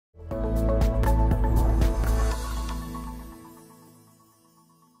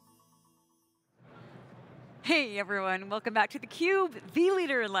Hey everyone, welcome back to theCUBE. The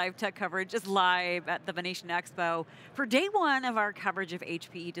leader in live tech coverage is live at the Venetian Expo for day one of our coverage of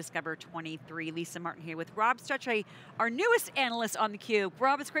HPE Discover 23. Lisa Martin here with Rob Strechay, our newest analyst on theCUBE.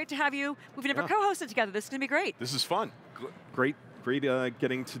 Rob, it's great to have you. We've never co-hosted together. This is going to be great. This is fun. Great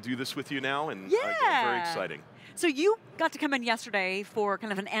getting to do this with you now, and very exciting. So you got to come in yesterday for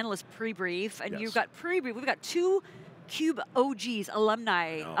kind of an analyst pre-brief, and you got pre-brief. We've got two CUBE OGs,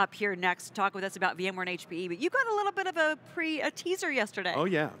 alumni up here next to talk with us about VMware and HPE, but you got a little bit of a teaser yesterday. Oh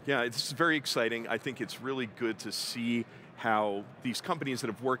yeah, it's very exciting. I think it's really good to see how these companies that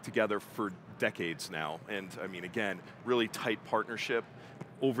have worked together for decades now, and I mean, again, really tight partnership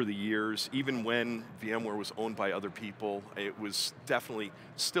over the years. Even when VMware was owned by other people, it was definitely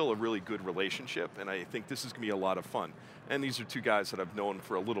still a really good relationship, and I think this is going to be a lot of fun. And these are two guys that I've known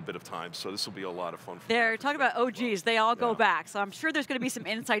for a little bit of time, so this will be a lot of fun for They're talking about OGs, they all go back, so I'm sure there's going to be some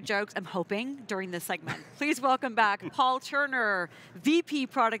inside jokes, I'm hoping, during this segment. Please welcome back Paul Turner, VP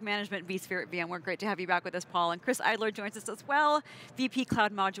Product Management, vSphere at VMware. Great to have you back with us, Paul. And Chris Eidler joins us as well, VP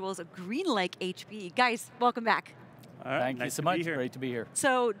Cloud Modules of GreenLake HPE. Guys, welcome back. All right, Thank you so much, great to be here.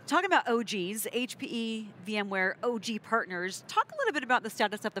 So, talking about OGs, HPE, VMware, OG partners, talk a little bit about the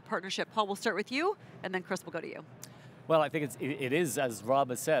status of the partnership. Paul, we'll start with you, and then Chris will go to you. Well, I think it is, as Rob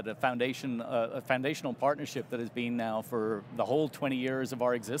has said, a foundational partnership that has been now for the whole 20 years of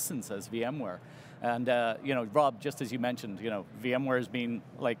our existence as VMware. And Rob, just as you mentioned, VMware has been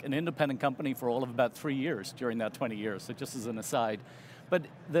like an independent company for all of about 3 years during that 20 years, so just as an aside. But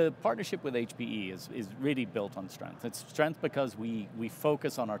the partnership with HPE is really built on strength. It's strength because we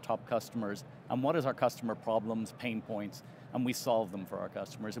focus on our top customers and what is our customer problems, pain points, and we solve them for our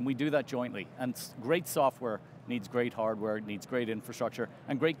customers. And we do that jointly. And great software needs great hardware, needs great infrastructure,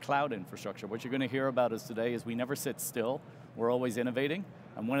 and great cloud infrastructure. What you're going to hear about us today is we never sit still, we're always innovating.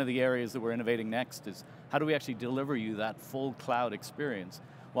 And one of the areas that we're innovating next is how do we actually deliver you that full cloud experience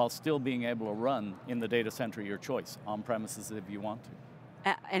while still being able to run in the data center of your choice, on premises if you want to.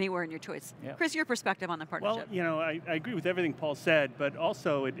 Anywhere in your choice. Yeah. Chris, your perspective on the partnership. Well, I agree with everything Paul said, but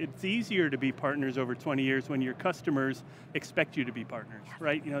also it's easier to be partners over 20 years when your customers expect you to be partners,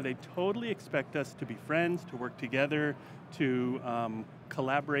 right? They totally expect us to be friends, to work together, to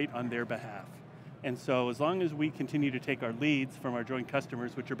collaborate on their behalf. And so as long as we continue to take our leads from our joint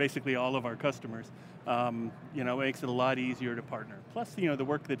customers, which are basically all of our customers, it makes it a lot easier to partner. Plus, the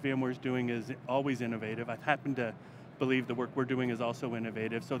work that VMware is doing is always innovative. I happen to believe the work we're doing is also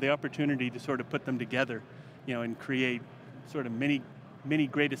innovative. So the opportunity to sort of put them together, and create sort of mini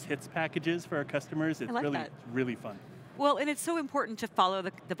greatest hits packages for our customers, it's really fun. Well, and it's so important to follow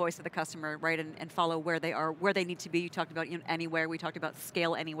the voice of the customer, right, and follow where they are, where they need to be. You talked about anywhere, we talked about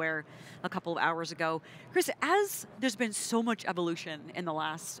scale anywhere a couple of hours ago. Chris, as there's been so much evolution in the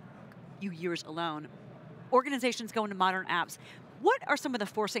last few years alone, organizations go into modern apps. What are some of the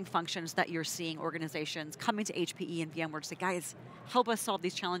forcing functions that you're seeing organizations coming to HPE and VMware to say, guys, help us solve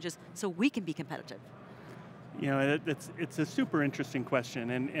these challenges so we can be competitive? It's a super interesting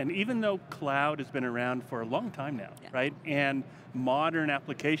question, and even though cloud has been around for a long time now, right, and modern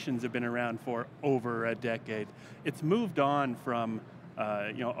applications have been around for over a decade, it's moved on from,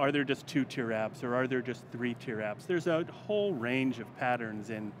 are there just 2-tier apps, or are there just 3-tier apps? There's a whole range of patterns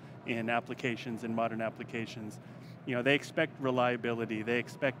in applications, in modern applications. They expect reliability, they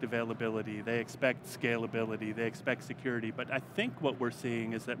expect availability, they expect scalability, they expect security, but I think what we're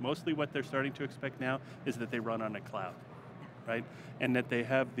seeing is that mostly what they're starting to expect now is that they run on a cloud, right? And that they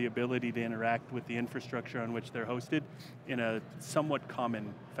have the ability to interact with the infrastructure on which they're hosted in a somewhat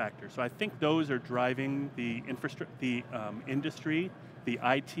common factor. So I think those are driving the industry, the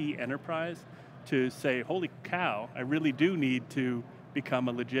IT enterprise, to say, holy cow, I really do need to become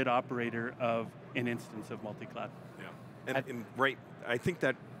a legit operator of an instance of multi-cloud. And I think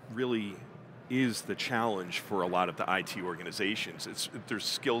that really is the challenge for a lot of the IT organizations. There's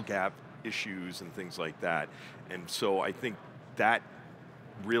skill gap issues and things like that. And so I think that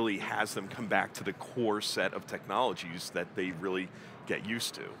really has them come back to the core set of technologies that they really get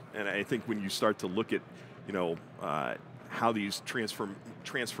used to. And I think when you start to look at, how these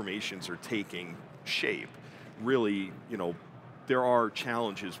transformations are taking shape, really, there are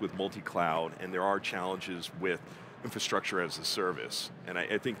challenges with multi-cloud and there are challenges with infrastructure as a service. And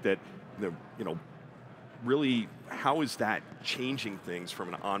I think that, really, how is that changing things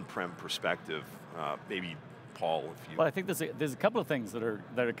from an on-prem perspective? Maybe Paul, if you... Well, I think there's a couple of things that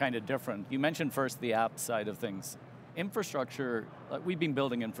are kind of different. You mentioned first the app side of things. Infrastructure, we've been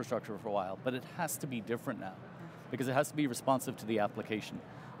building infrastructure for a while, but it has to be different now because it has to be responsive to the application.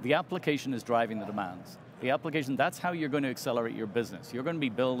 The application is driving the demands. The application, that's how you're going to accelerate your business. You're going to be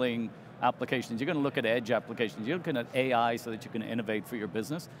building applications, you're going to look at edge applications, you're looking at AI so that you can innovate for your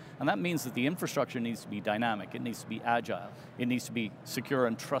business, and that means that the infrastructure needs to be dynamic, it needs to be agile, it needs to be secure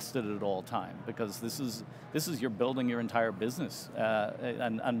and trusted at all time, because this is you're building your entire business,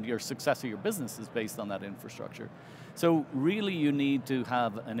 and your success of your business is based on that infrastructure. So really you need to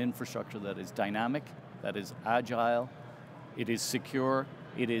have an infrastructure that is dynamic, that is agile, it is secure,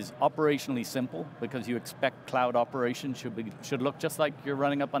 it is operationally simple, because you expect cloud operations should look just like you're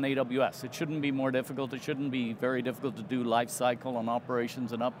running up on AWS. It shouldn't be more difficult, it shouldn't be very difficult to do life cycle on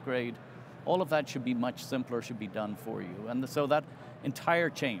operations and upgrade. All of that should be much simpler, should be done for you. And so that entire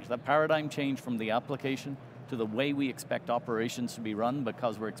change, that paradigm change from the application to the way we expect operations to be run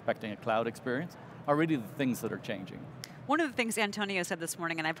because we're expecting a cloud experience, are really the things that are changing. One of the things Antonio said this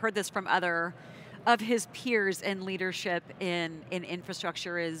morning, and I've heard this from other of his peers in leadership in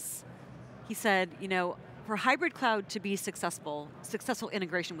infrastructure, is he said, for hybrid cloud to be successful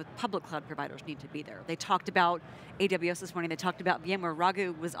integration with public cloud providers need to be there. They talked about AWS this morning, they talked about VMware.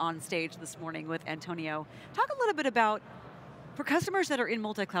 Raghu was on stage this morning with Antonio. Talk a little bit about, for customers that are in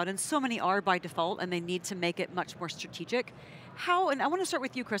multi-cloud, and so many are by default, and they need to make it much more strategic, how, and I want to start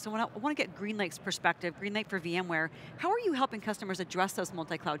with you, Chris, I want to get GreenLake's perspective, GreenLake for VMware. How are you helping customers address those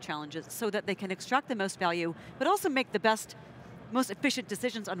multi-cloud challenges so that they can extract the most value, but also make the best, most efficient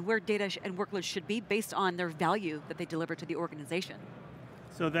decisions on where data and workloads should be based on their value that they deliver to the organization?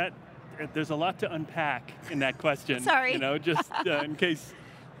 So there's a lot to unpack in that question. Sorry. Just in case.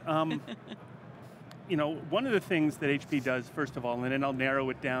 One of the things that HP does, first of all, and then I'll narrow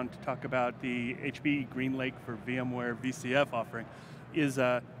it down to talk about the HPE GreenLake for VMware VCF offering, is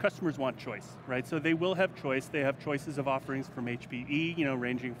customers want choice, right? So they will have choice. They have choices of offerings from HPE,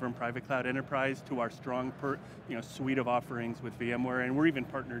 ranging from private cloud enterprise to our strong suite of offerings with VMware, and we're even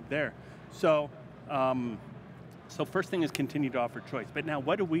partnered there. So, so first thing is continue to offer choice. But now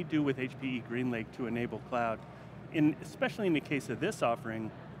what do we do with HPE GreenLake to enable cloud? Especially in the case of this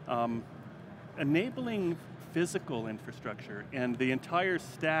offering, enabling physical infrastructure and the entire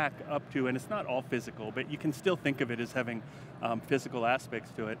stack up to, and it's not all physical, but you can still think of it as having physical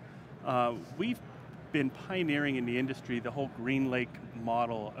aspects to it. We've been pioneering in the industry the whole GreenLake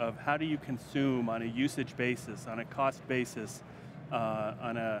model of how do you consume on a usage basis, on a cost basis,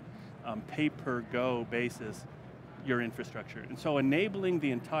 on a pay-per-go basis, your infrastructure. And so enabling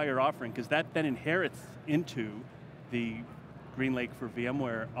the entire offering, because that then inherits into the GreenLake for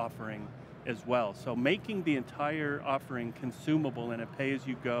VMware offering as well. So making the entire offering consumable in a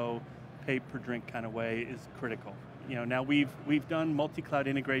pay-as-you-go, pay-per-drink kind of way is critical. Now we've done multi-cloud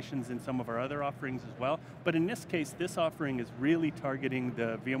integrations in some of our other offerings as well, but in this case, this offering is really targeting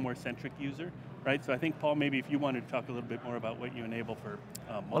the VMware-centric user, right? So I think, Paul, maybe if you wanted to talk a little bit more about what you enable for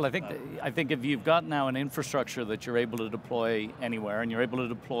well, I think if you've got now an infrastructure that you're able to deploy anywhere, and you're able to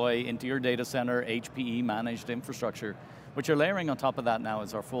deploy into your data center HPE managed infrastructure, what you're layering on top of that now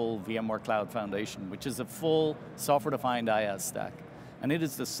is our full VMware Cloud Foundation, which is a full software-defined IaaS stack. And it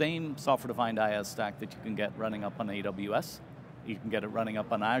is the same software-defined IaaS stack that you can get running up on AWS, you can get it running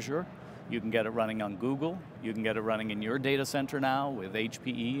up on Azure, you can get it running on Google, you can get it running in your data center now with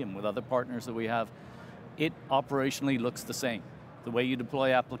HPE and with other partners that we have. It operationally looks the same. The way you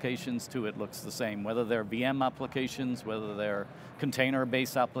deploy applications to it looks the same, whether they're VM applications, whether they're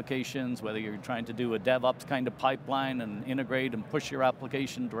container-based applications, whether you're trying to do a DevOps kind of pipeline and integrate and push your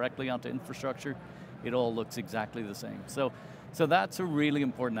application directly onto infrastructure, it all looks exactly the same. So that's a really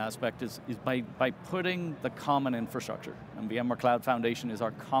important aspect, is by putting the common infrastructure, and VMware Cloud Foundation is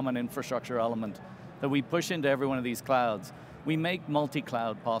our common infrastructure element that we push into every one of these clouds. We make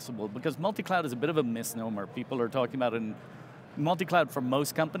multi-cloud possible, because multi-cloud is a bit of a misnomer. People are talking about it in multi-cloud for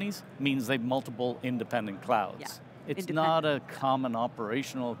most companies means they've multiple independent clouds. Yeah. It's not a common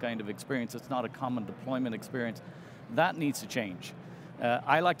operational kind of experience, it's not a common deployment experience. That needs to change.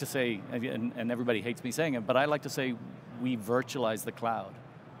 I like to say, and everybody hates me saying it, but I like to say we virtualize the cloud.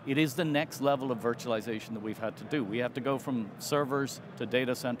 It is the next level of virtualization that we've had to do. We have to go from servers to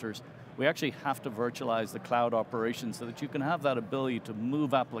data centers. We actually have to virtualize the cloud operations so that you can have that ability to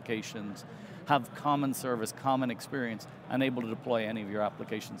move applications, have common service, common experience, and able to deploy any of your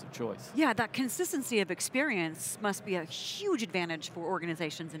applications of choice. Yeah, that consistency of experience must be a huge advantage for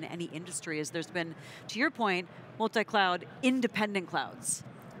organizations in any industry, as there's been, to your point, multi-cloud independent clouds.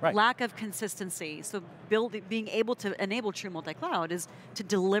 Right. lack of consistency. So being able to enable true multi-cloud is to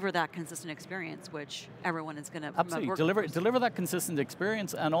deliver that consistent experience, which everyone is going to absolutely deliver that consistent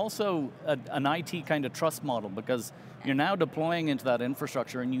experience, and also an IT kind of trust model, because you're now deploying into that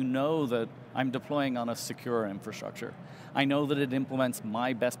infrastructure, and you know that I'm deploying on a secure infrastructure. I know that it implements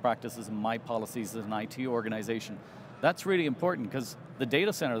my best practices and my policies as an IT organization. That's really important, because the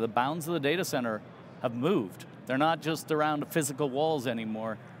data center, the bounds of the data center have moved. They're not just around physical walls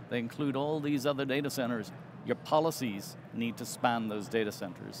anymore. They include all these other data centers. Your policies need to span those data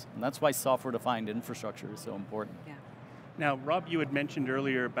centers. And that's why software-defined infrastructure is so important. Yeah. Now, Rob, you had mentioned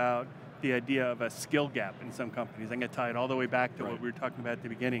earlier about the idea of a skill gap in some companies. I'm going to tie it all the way back to what we were talking about at the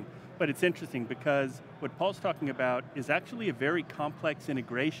beginning. But it's interesting because what Paul's talking about is actually a very complex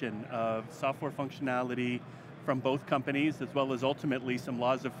integration of software functionality from both companies, as well as ultimately some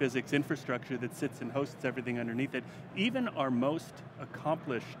laws of physics infrastructure that sits and hosts everything underneath it. Even our most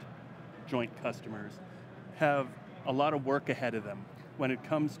accomplished joint customers have a lot of work ahead of them when it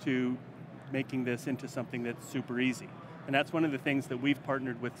comes to making this into something that's super easy. And that's one of the things that we've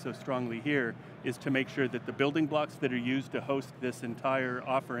partnered with so strongly here, is to make sure that the building blocks that are used to host this entire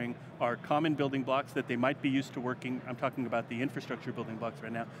offering are common building blocks that they might be used to working, I'm talking about the infrastructure building blocks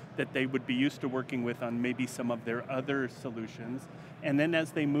right now, that they would be used to working with on maybe some of their other solutions. And then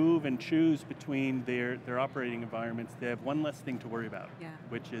as they move and choose between their operating environments, they have one less thing to worry about,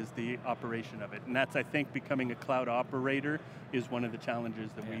 which is the operation of it. And that's, I think, becoming a cloud operator is one of the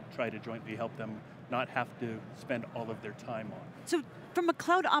challenges that we try to jointly help them not have to spend all of their time on. So from a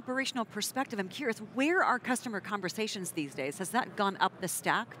cloud operational perspective, I'm curious, where are customer conversations these days? Has that gone up the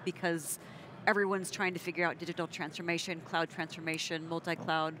stack because everyone's trying to figure out digital transformation, cloud transformation,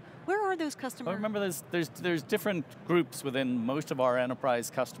 multi-cloud? Where are those customers? Well, remember, there's different groups within most of our enterprise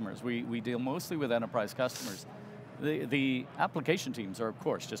customers. We deal mostly with enterprise customers. The application teams are, of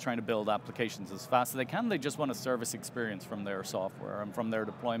course, just trying to build applications as fast as they can. They just want a service experience from their software and from their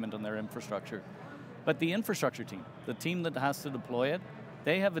deployment and their infrastructure. But the infrastructure team, the team that has to deploy it,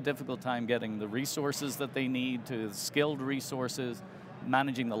 they have a difficult time getting the resources that they need, to skilled resources,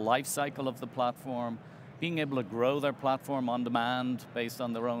 managing the life cycle of the platform, being able to grow their platform on demand based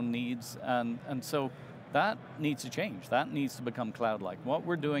on their own needs. And so that needs to change. That needs to become cloud-like. What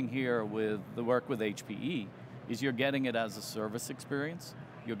we're doing here with the work with HPE is you're getting it as a service experience.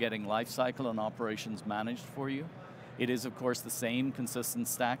 You're getting life cycle and operations managed for you. It is, of course, the same consistent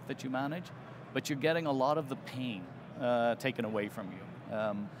stack that you manage, but you're getting a lot of the pain taken away from you.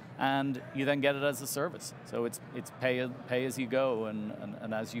 And you then get it as a service. So it's pay as you go,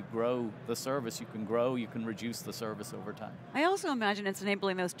 and as you grow the service, you can reduce the service over time. I also imagine it's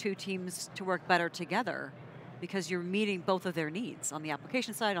enabling those two teams to work better together, because you're meeting both of their needs, on the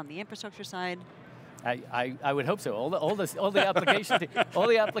application side, on the infrastructure side. I would hope so. All the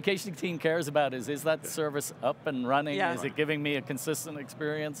application team cares about is that service up and running? Yeah. Is it giving me a consistent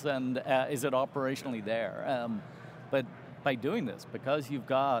experience, and is it operationally there? But by doing this, because we've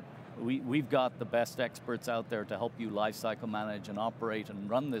got the best experts out there to help you lifecycle manage and operate and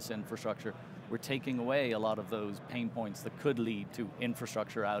run this infrastructure, we're taking away a lot of those pain points that could lead to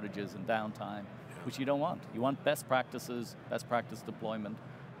infrastructure outages and downtime, which you don't want. You want best practices, best practice deployment,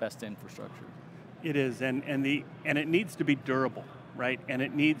 best infrastructure. It is, and it needs to be durable, right? And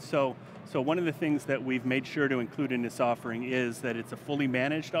it needs, so one of the things that we've made sure to include in this offering is that it's a fully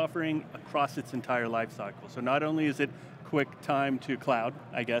managed offering across its entire life cycle. So not only is it quick time to cloud,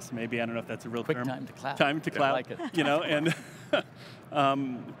 I guess, maybe, I don't know if that's a real term. Quick time to cloud. Time to cloud, I like it. You know, and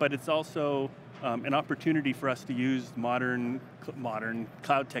but it's also an opportunity for us to use modern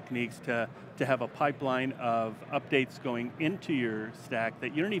cloud techniques to have a pipeline of updates going into your stack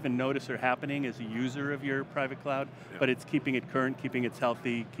that you don't even notice are happening as a user of your private cloud, but it's keeping it current, keeping it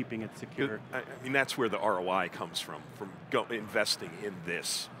healthy, keeping it secure. I mean, that's where the ROI comes from investing in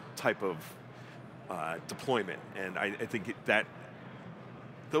this type of deployment. And I think that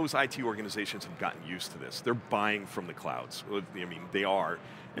those IT organizations have gotten used to this. They're buying from the clouds. I mean, they are.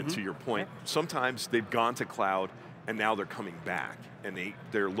 And to your point, sometimes they've gone to cloud and now they're coming back, and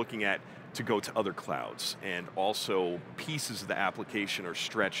they're looking to go to other clouds, and also pieces of the application are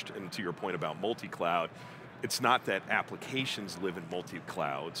stretched. And to your point about multi-cloud, it's not that applications live in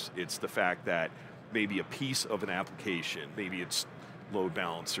multi-clouds, it's the fact that maybe a piece of an application, maybe it's load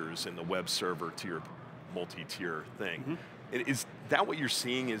balancers and the web server to your multi-tier thing. Is that what you're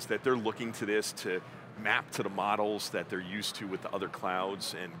seeing, is that they're looking to this to map to the models that they're used to with the other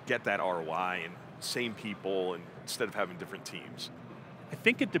clouds and get that ROI and same people, and instead of having different teams? I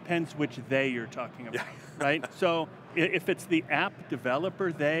think it depends which they you're talking about, right? So if it's the app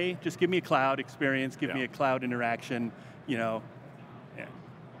developer, just give me a cloud experience, give me a cloud interaction, you know.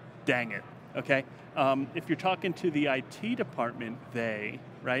 dang it, okay? If you're talking to the IT department,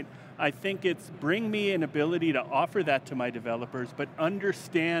 right? I think it's bring me an ability to offer that to my developers, but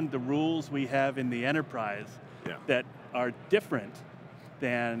understand the rules we have in the enterprise that are different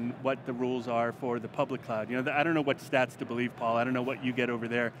than what the rules are for the public cloud. You know, I don't know what stats to believe, Paul. I don't know what you get over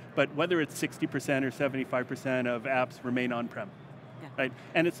there, but whether it's 60% or 75% of apps remain on-prem, right?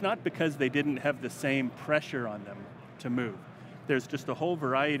 And it's not because they didn't have the same pressure on them to move. There's just a whole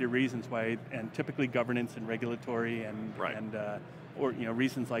variety of reasons why, and typically governance and regulatory and, or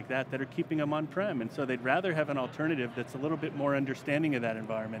reasons like that are keeping them on-prem. And so they'd rather have an alternative that's a little bit more understanding of that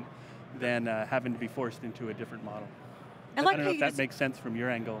environment than having to be forced into a different model. I don't know if that makes sense from your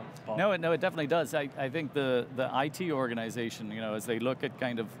angle, Paul. No, it definitely does. I think the IT organization, as they look at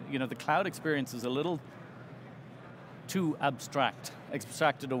kind of, the cloud experience is a little too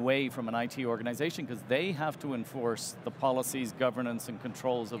abstracted away from an IT organization because they have to enforce the policies, governance, and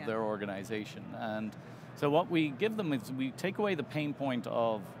controls of their organization. And so what we give them is we take away the pain point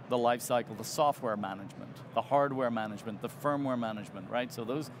of the life cycle, the software management, the hardware management, the firmware management, right? So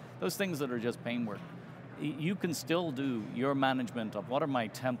those things that are just pain work. You can still do your management of what are my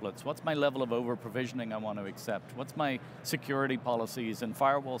templates, what's my level of over-provisioning I want to accept, what's my security policies and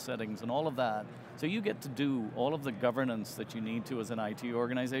firewall settings and all of that. So you get to do all of the governance that you need to as an IT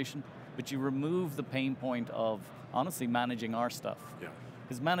organization, but you remove the pain point of, honestly, managing our stuff.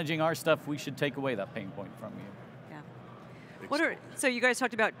 Because managing our stuff, we should take away that pain point from you. So you guys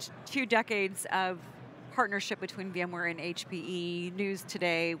talked about 2 decades of partnership between VMware and HPE, news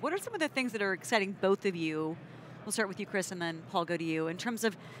today. What are some of the things that are exciting both of you? We'll start with you, Chris, and then Paul, go to you. In terms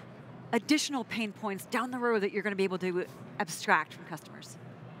of additional pain points down the road that you're going to be able to abstract from customers.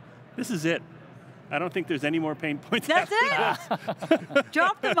 This is it. I don't think there's any more pain points. That's it?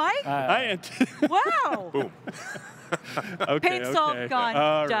 Drop the mic? Wow. Boom. Pain solved, gone,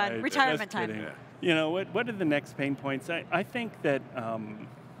 all done. Right. Retirement time. What are the next pain points? I think that,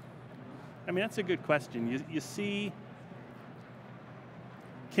 that's a good question. You see,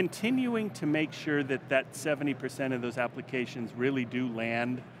 continuing to make sure that 70% of those applications really do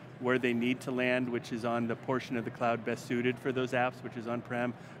land where they need to land, which is on the portion of the cloud best suited for those apps, which is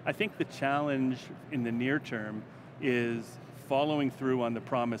on-prem. I think the challenge in the near term is following through on the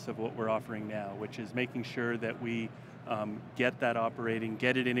promise of what we're offering now, which is making sure that we get that operating,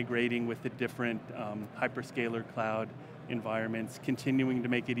 get it integrating with the different hyperscaler cloud environments, continuing to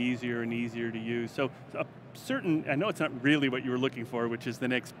make it easier and easier to use. So I know it's not really what you were looking for, which is the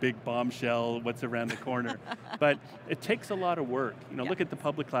next big bombshell, what's around the corner, but it takes a lot of work. Look at the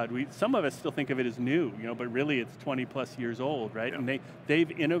public cloud. Some of us still think of it as new, but really it's 20 plus years old, right? And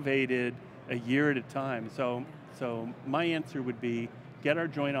they've innovated a year at a time. So my answer would be, get our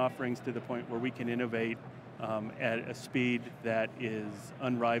joint offerings to the point where we can innovate at a speed that is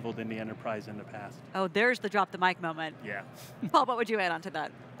unrivaled in the enterprise in the past. Oh, there's the drop the mic moment. Yeah. Paul, what would you add on to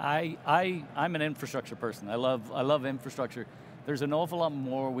that? I'm an infrastructure person. I love infrastructure. There's an awful lot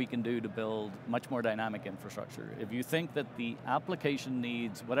more we can do to build much more dynamic infrastructure. If you think that the application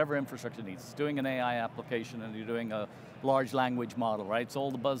needs, whatever infrastructure needs, it's doing an AI application and you're doing a large language model, right? It's all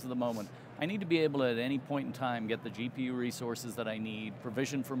the buzz of the moment. I need to be able to, at any point in time, get the GPU resources that I need,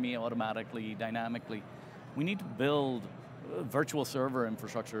 provision for me automatically, dynamically. We need to build virtual server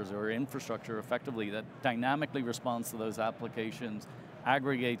infrastructures or infrastructure effectively that dynamically responds to those applications,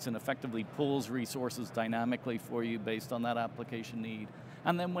 aggregates and effectively pulls resources dynamically for you based on that application need.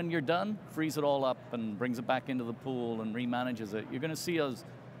 And then when you're done, frees it all up and brings it back into the pool and remanages it. You're going to see us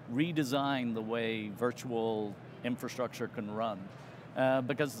redesign the way virtual infrastructure can run.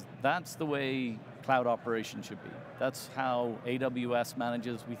 Because that's the way cloud operations should be. That's how AWS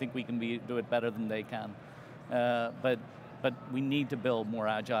manages. We think we can do it better than they can. But we need to build more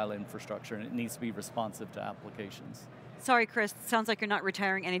agile infrastructure, and it needs to be responsive to applications. Sorry, Chris, sounds like you're not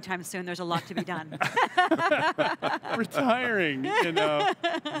retiring anytime soon. There's a lot to be done. Retiring,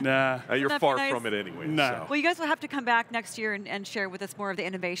 nah. You're far from it anyway. Nah. So. Well, you guys will have to come back next year and share with us more of the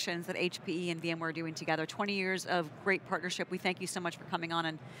innovations that HPE and VMware are doing together. 20 years of great partnership. We thank you so much for coming on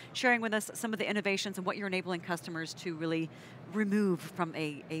and sharing with us some of the innovations and what you're enabling customers to really remove from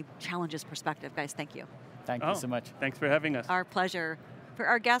a challenges perspective. Guys, thank you. Thank you so much. Thanks for having us. Our pleasure. For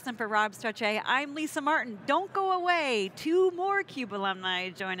our guests and for Rob Strechay, I'm Lisa Martin. Don't go away. 2 more CUBE alumni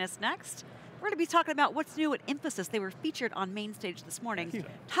join us next. We're going to be talking about what's new at Infosys. They were featured on main stage this morning,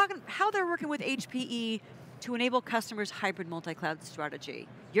 talking how they're working with HPE to enable customers' hybrid multi-cloud strategy.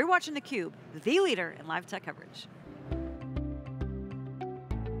 You're watching theCUBE, the leader in live tech coverage.